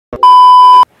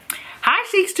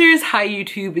Chicsters, hi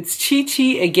YouTube, it's Chi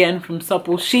Chi again from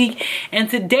Supple Chic, and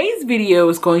today's video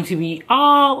is going to be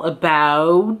all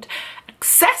about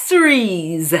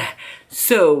accessories.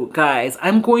 So guys,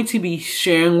 I'm going to be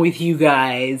sharing with you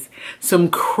guys some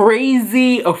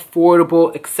crazy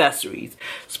affordable accessories.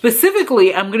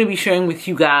 Specifically, I'm going to be sharing with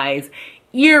you guys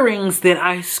earrings that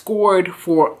I scored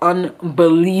for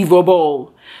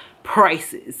unbelievable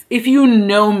prices. If you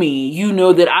know me, you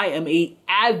know that I am a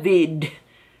avid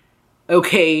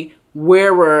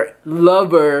wearer,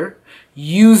 lover,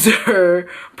 user,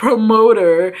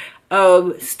 promoter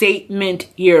of statement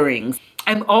earrings.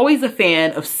 I'm always a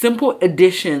fan of simple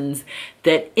additions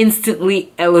that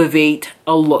instantly elevate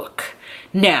a look.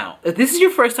 Now, if this is your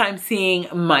first time seeing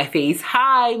my face,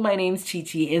 hi, my name's Chi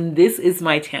Chi and this is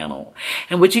my channel.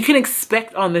 And what you can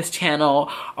expect on this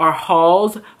channel are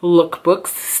hauls, lookbooks,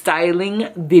 styling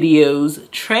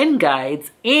videos, trend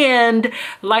guides, and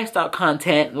lifestyle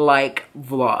content like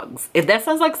vlogs. If that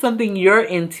sounds like something you're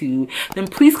into, then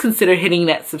please consider hitting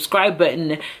that subscribe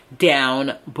button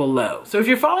down below. So if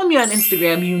you're following me on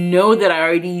Instagram, you know that I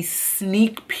already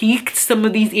sneak peeked some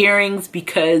of these earrings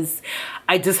because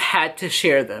I just had to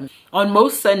share them. On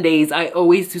most Sundays, I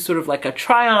always do sort of like a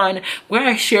try on where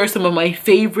I share some of my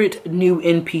favorite new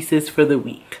in pieces for the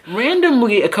week.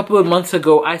 Randomly, a couple of months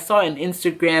ago, I saw an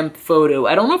Instagram photo.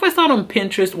 I don't know if I saw it on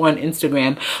Pinterest or on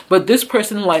Instagram, but this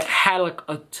person had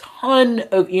a ton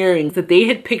of earrings that they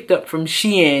had picked up from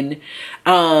Shein.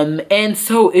 And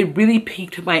so it really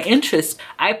piqued my interest.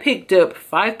 I picked up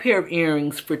 5 pair of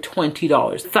earrings for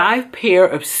 $20. 5 pair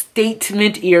of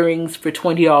statement earrings for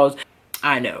 $20.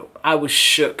 I know, I was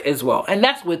shook as well. And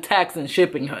that's with tax and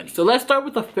shipping, honey. So let's start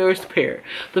with the first pair.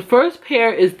 The first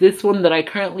pair is this one that I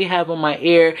currently have on my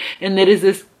ear, and that is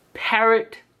this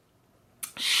parrot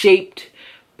shaped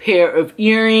pair of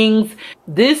earrings.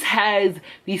 This has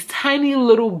these tiny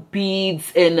little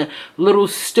beads and little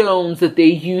stones that they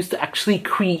use to actually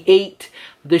create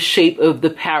the shape of the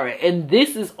parrot, and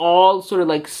this is all sort of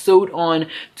like sewed on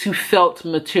to felt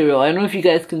material. I don't know if you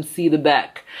guys can see the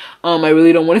back. I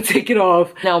really don't want to take it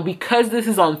off. Now, because this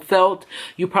is on felt,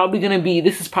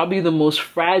 this is probably the most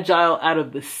fragile out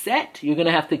of the set. You're gonna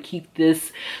have to keep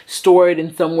this stored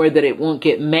in somewhere that it won't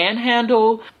get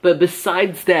manhandled. But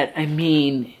besides that, I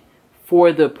mean,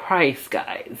 for the price,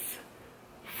 guys,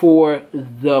 for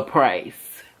the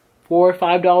price, $4 or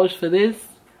 $5 for this,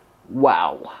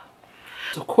 wow.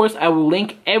 Of course, I will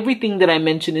link everything that I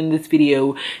mentioned in this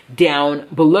video down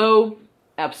below.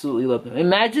 Absolutely love them.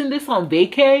 Imagine this on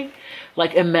vacay.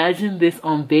 Like, imagine this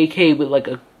on vacay with like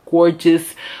a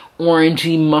gorgeous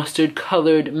orangey mustard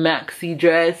colored maxi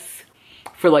dress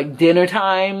for like dinner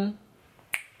time.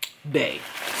 Bae.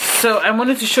 So I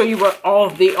wanted to show you what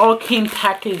they all came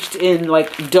packaged in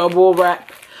like double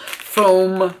wrap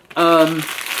foam. And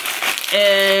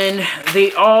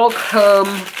they all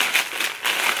come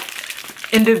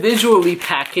individually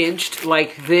packaged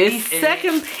like this. The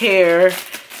second pair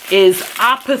is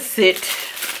opposite,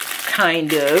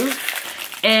 kind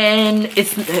of, and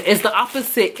it's the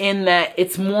opposite in that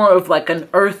it's more of like an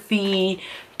earthy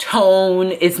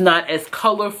tone. It's not as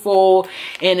colorful,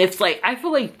 and it's like, I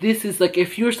feel like this is like,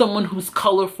 if you're someone who's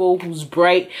colorful, who's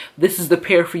bright, this is the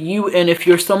pair for you. And if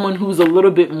you're someone who's a little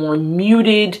bit more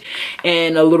muted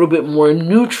and a little bit more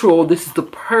neutral, this is the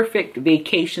perfect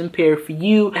vacation pair for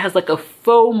you. It has like a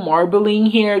faux marbling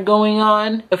here going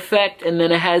on effect, and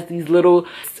then it has these little,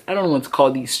 I don't know what to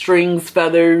call these, strings,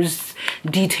 feathers,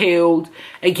 detailed.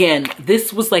 Again,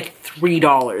 this was like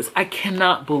 $3. I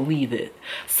cannot believe it.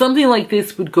 Something like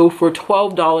this would go for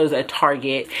 $12 at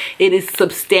Target. It is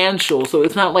substantial, so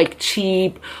it's not like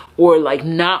cheap or like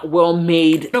not well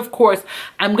made. And of course,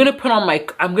 I'm gonna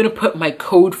put my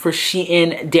code for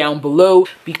Shein down below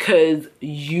because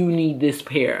you need this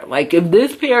pair. Like, if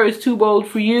this pair is too bold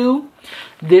for you,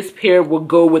 this pair will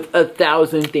go with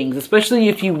 1,000 things, especially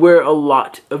if you wear a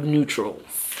lot of neutrals.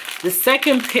 The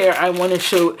second pair I want to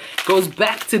show goes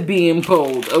back to being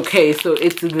bold. Okay, so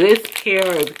it's this pair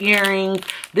of earrings.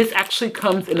 This actually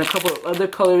comes in a couple of other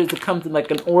colors. It comes in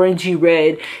like an orangey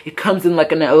red. It comes in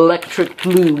like an electric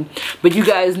blue. But you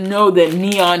guys know that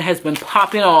neon has been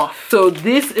popping off. So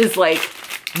this is like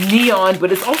neon,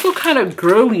 but it's also kind of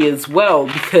girly as well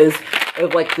because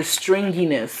of like the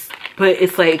stringiness. But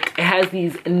it's like, it has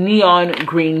these neon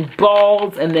green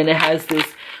balls, and then it has this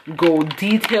gold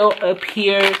detail up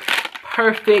here.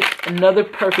 Perfect, another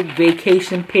perfect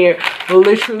vacation pair.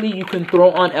 Literally, you can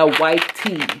throw on a white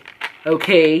tee,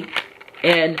 okay,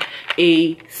 and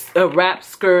a wrap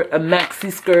skirt, a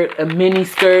maxi skirt, a mini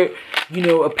skirt, you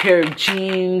know, a pair of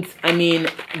jeans. I mean,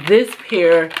 this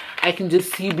pair I can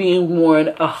just see being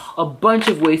worn a bunch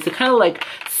of ways to kind of like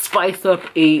spice up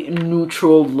a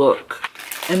neutral look.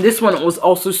 And this one was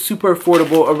also super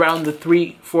affordable, around the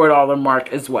 $3-4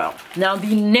 mark as well. Now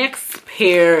the next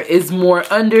pair is more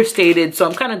understated, so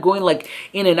I'm kind of going like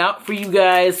in and out for you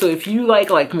guys. So if you like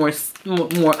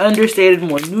more understated,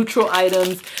 more neutral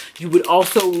items, you would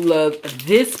also love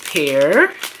this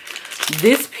pair.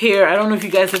 This pair, I don't know if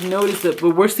you guys have noticed it,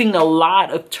 but we're seeing a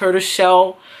lot of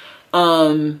tortoiseshell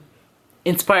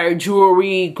inspired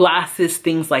jewelry, glasses,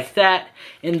 things like that.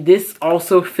 And this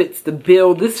also fits the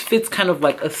bill. This fits kind of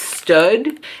like a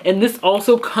stud. And this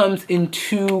also comes in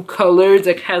 2 colors.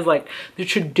 It has like the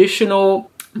traditional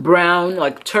brown,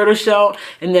 like tortoiseshell,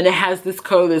 and then it has this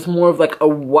color that's more of like a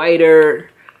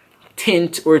whiter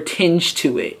tint or tinge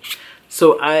to it.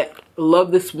 So I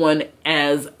love this one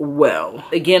as well.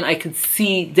 Again, I could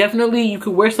see definitely you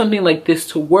could wear something like this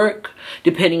to work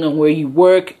depending on where you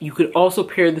work. You could also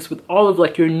pair this with all of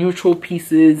like your neutral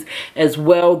pieces as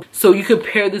well. So you could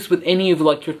pair this with any of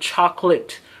like your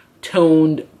chocolate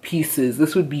toned pieces.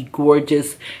 This would be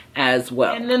gorgeous as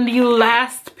well. And then the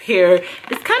last pair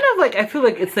is kind of like, I feel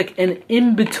like it's like an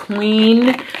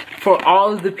in-between for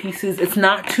all of the pieces. It's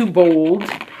not too bold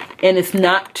and it's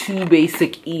not too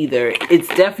basic either. It's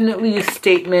definitely a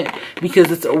statement because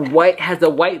it's has a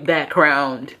white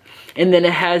background, and then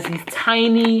it has these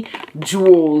tiny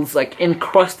jewels like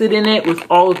encrusted in it with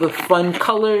all of the fun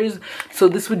colors. So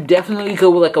this would definitely go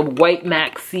with like a white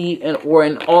maxi or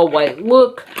an all white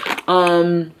look,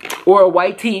 or a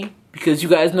white tee, because you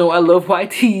guys know I love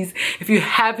white tees. If you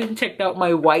haven't checked out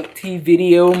my white tee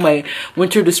video, my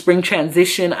winter to spring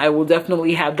transition, I will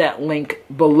definitely have that link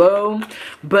below.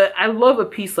 But I love a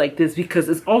piece like this because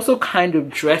it's also kind of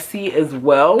dressy as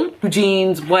well.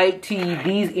 Jeans, white tee,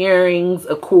 these earrings,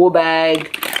 a cool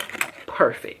bag,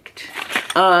 perfect.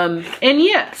 And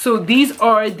yeah, so these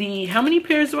are the, how many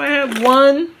pairs do I have?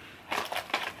 1,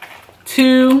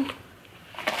 2,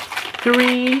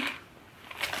 3,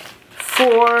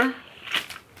 4,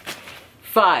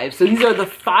 5. So these are the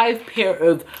 5 pair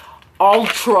of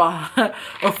ultra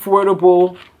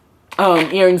affordable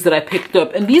earrings that I picked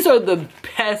up. And these are the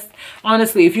best,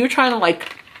 honestly, if you're trying to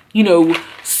like, you know,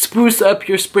 spruce up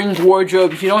your spring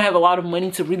wardrobe, if you don't have a lot of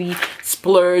money to really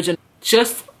splurge, and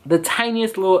just the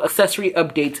tiniest little accessory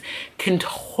updates can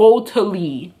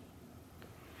totally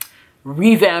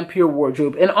revamp your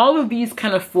wardrobe. And all of these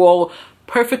kind of fall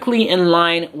perfectly in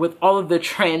line with all of the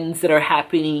trends that are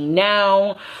happening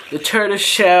now. The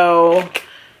tortoiseshell,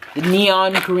 the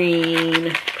neon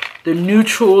green, the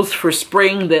neutrals for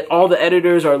spring that all the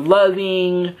editors are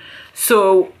loving.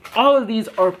 So all of these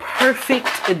are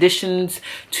perfect additions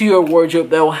to your wardrobe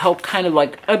that will help kind of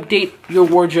like update your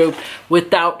wardrobe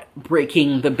without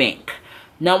breaking the bank.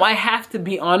 Now, I have to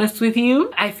be honest with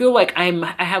you. I feel like I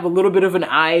have a little bit of an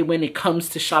eye when it comes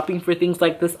to shopping for things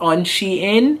like this on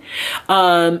Shein.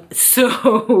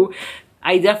 So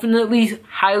I definitely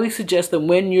highly suggest that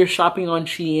when you're shopping on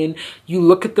Shein, you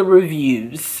look at the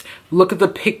reviews, look at the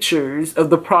pictures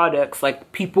of the products.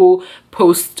 Like, people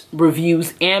post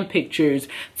reviews and pictures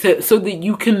so that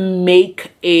you can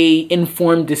make a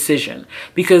informed decision,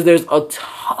 because there's a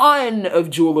ton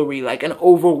of jewelry, like an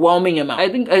overwhelming amount. I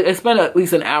think I spent at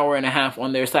least an hour and a half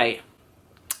on their site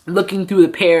looking through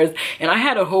the pairs, and I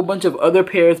had a whole bunch of other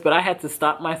pairs, but I had to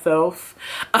stop myself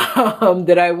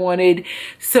that I wanted.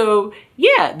 So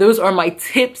yeah, those are my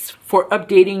tips for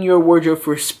updating your wardrobe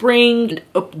for spring and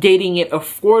updating it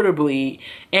affordably,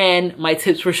 and my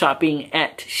tips for shopping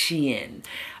at Shein.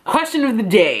 Question of the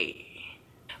day: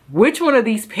 which one of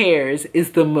these pairs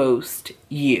is the most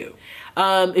you?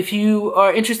 If you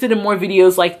are interested in more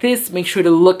videos like this, make sure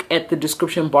to look at the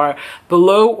description bar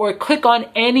below or click on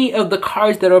any of the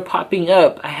cards that are popping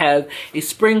up. I have a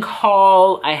spring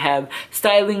haul, I have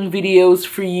styling videos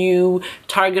for you,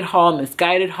 Target haul,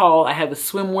 Misguided haul, I have a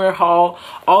swimwear haul.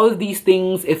 All of these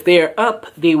things, if they're up,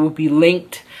 they will be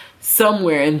linked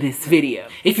somewhere in this video.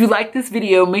 If you like this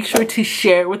video, make sure to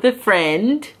share it with a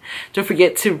friend. Don't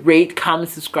forget to rate, comment,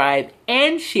 subscribe,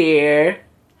 and share.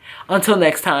 Until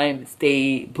next time,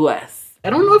 stay blessed. I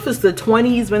don't know if it's the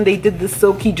 20s when they did the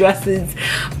silky dresses,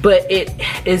 but it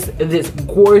is this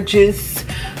gorgeous,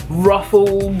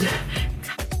 ruffled